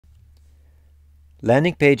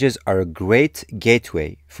Landing pages are a great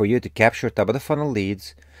gateway for you to capture top-of-the-funnel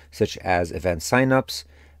leads, such as event signups,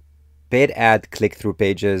 paid ad click-through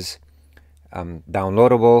pages,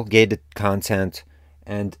 downloadable gated content,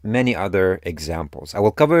 and many other examples. I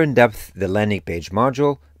will cover in depth the landing page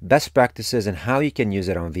module, best practices, and how you can use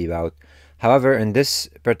it on VBOUT. However, in this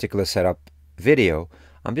particular setup video,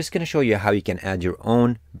 I'm just going to show you how you can add your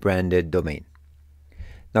own branded domain.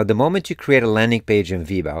 Now, the moment you create a landing page in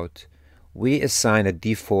VBOUT, we assign a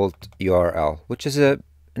default URL, which is a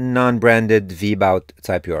non-branded VBOUT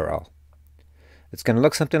type URL. It's going to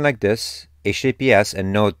look something like this, HTTPS,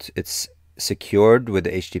 and note it's secured with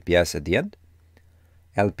the HTTPS at the end,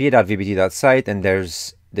 lp.vbt.site, and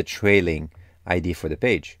there's the trailing ID for the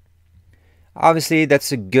page. Obviously,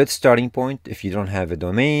 that's a good starting point if you don't have a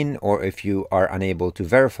domain or if you are unable to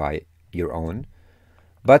verify your own,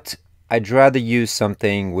 but I'd rather use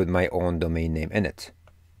something with my own domain name in it.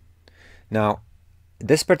 Now,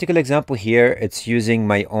 this particular example here, it's using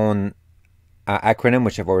my own acronym,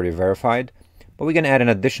 which I've already verified, but we're going to add an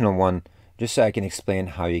additional one just so I can explain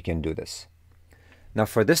how you can do this. Now,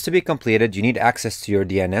 for this to be completed, you need access to your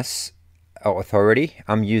DNS authority.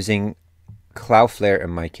 I'm using Cloudflare in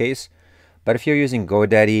my case, but if you're using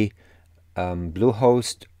GoDaddy,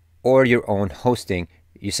 Bluehost, or your own hosting,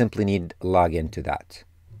 you simply need login to that.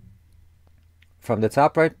 From the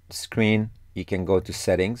top right screen, you can go to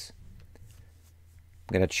Settings.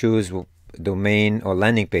 I'm going to choose domain or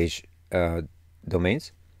landing page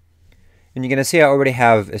domains. And you're going to see I already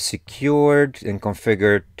have a secured and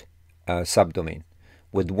configured subdomain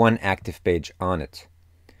with one active page on it.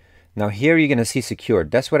 Now here you're going to see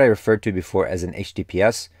secured. That's what I referred to before as an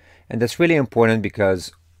HTTPS. And that's really important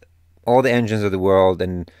because all the engines of the world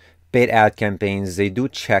and paid ad campaigns, they do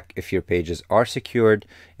check if your pages are secured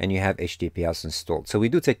and you have HTTPS installed. So we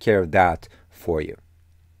do take care of that for you.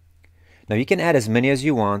 Now you can add as many as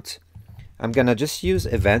you want. I'm going to just use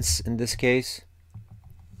events in this case.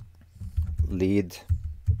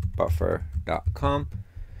 Leadbuffer.com.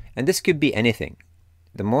 And this could be anything.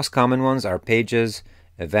 The most common ones are pages,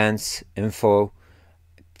 events, info,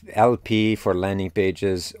 LP for landing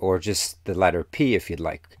pages, or just the letter P if you'd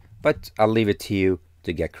like. But I'll leave it to you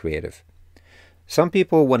to get creative. Some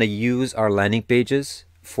people want to use our landing pages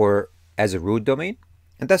as a root domain,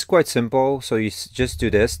 and that's quite simple. So you just do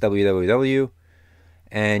this, www,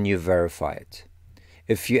 and you verify it.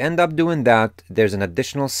 If you end up doing that, there's an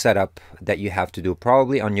additional setup that you have to do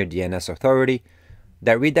probably on your DNS authority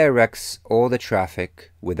that redirects all the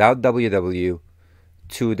traffic without www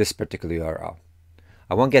to this particular URL.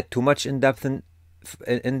 I won't get too much in depth in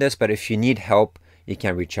this, but if you need help, you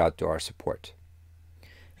can reach out to our support.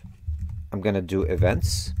 I'm going to do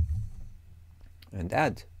events and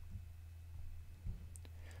add.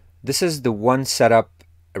 This is the one setup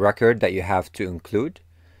record that you have to include.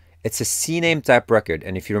 It's a CNAME type record,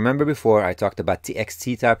 and if you remember before, I talked about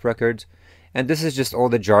TXT type records, and this is just all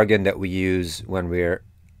the jargon that we use when we're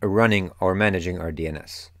running or managing our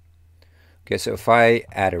DNS. Okay, so if I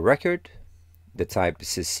add a record, the type is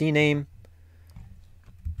CNAME,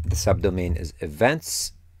 the subdomain is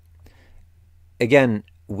events. Again,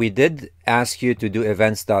 we did ask you to do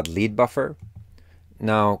events.leadbuffer.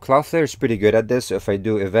 Now, Cloudflare is pretty good at this. So if I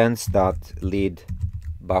do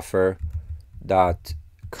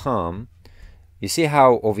events.leadbuffer.com, you see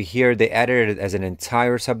how over here they added it as an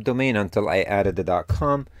entire subdomain until I added the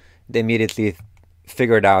 .com. They immediately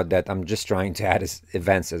figured out that I'm just trying to add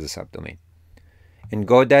events as a subdomain. In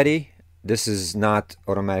GoDaddy, this is not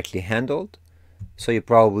automatically handled, so you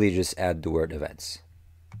probably just add the word events.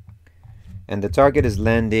 And the target is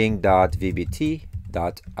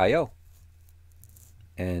landing.vbt.io.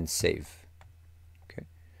 And save. Okay.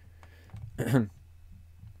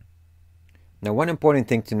 Now, one important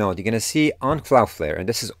thing to note, you're going to see on Cloudflare, and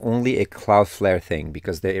this is only a Cloudflare thing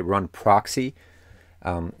because they run proxy,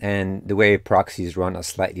 and the way proxies run are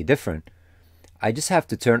slightly different. I just have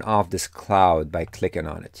to turn off this cloud by clicking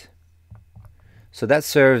on it. So that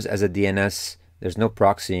serves as a DNS. There's no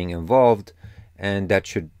proxying involved, and that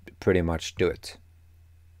should pretty much do it.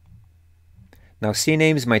 Now,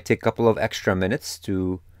 CNAMEs might take a couple of extra minutes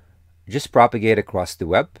to just propagate across the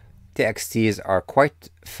web. TXTs are quite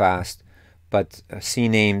fast, but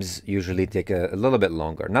CNAMEs usually take a little bit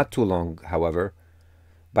longer. Not too long, however.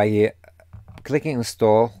 By clicking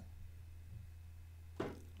install,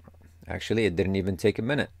 actually, it didn't even take a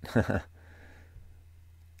minute.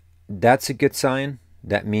 That's a good sign.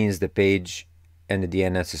 That means the page and the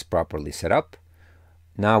DNS is properly set up.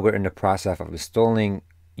 Now we're in the process of installing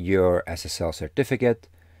your SSL certificate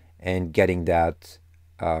and getting them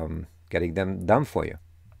done for you.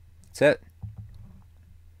 That's it.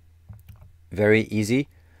 Very easy.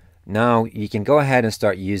 Now you can go ahead and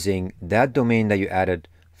start using that domain that you added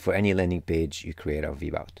for any landing page you create of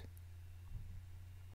VBOUT.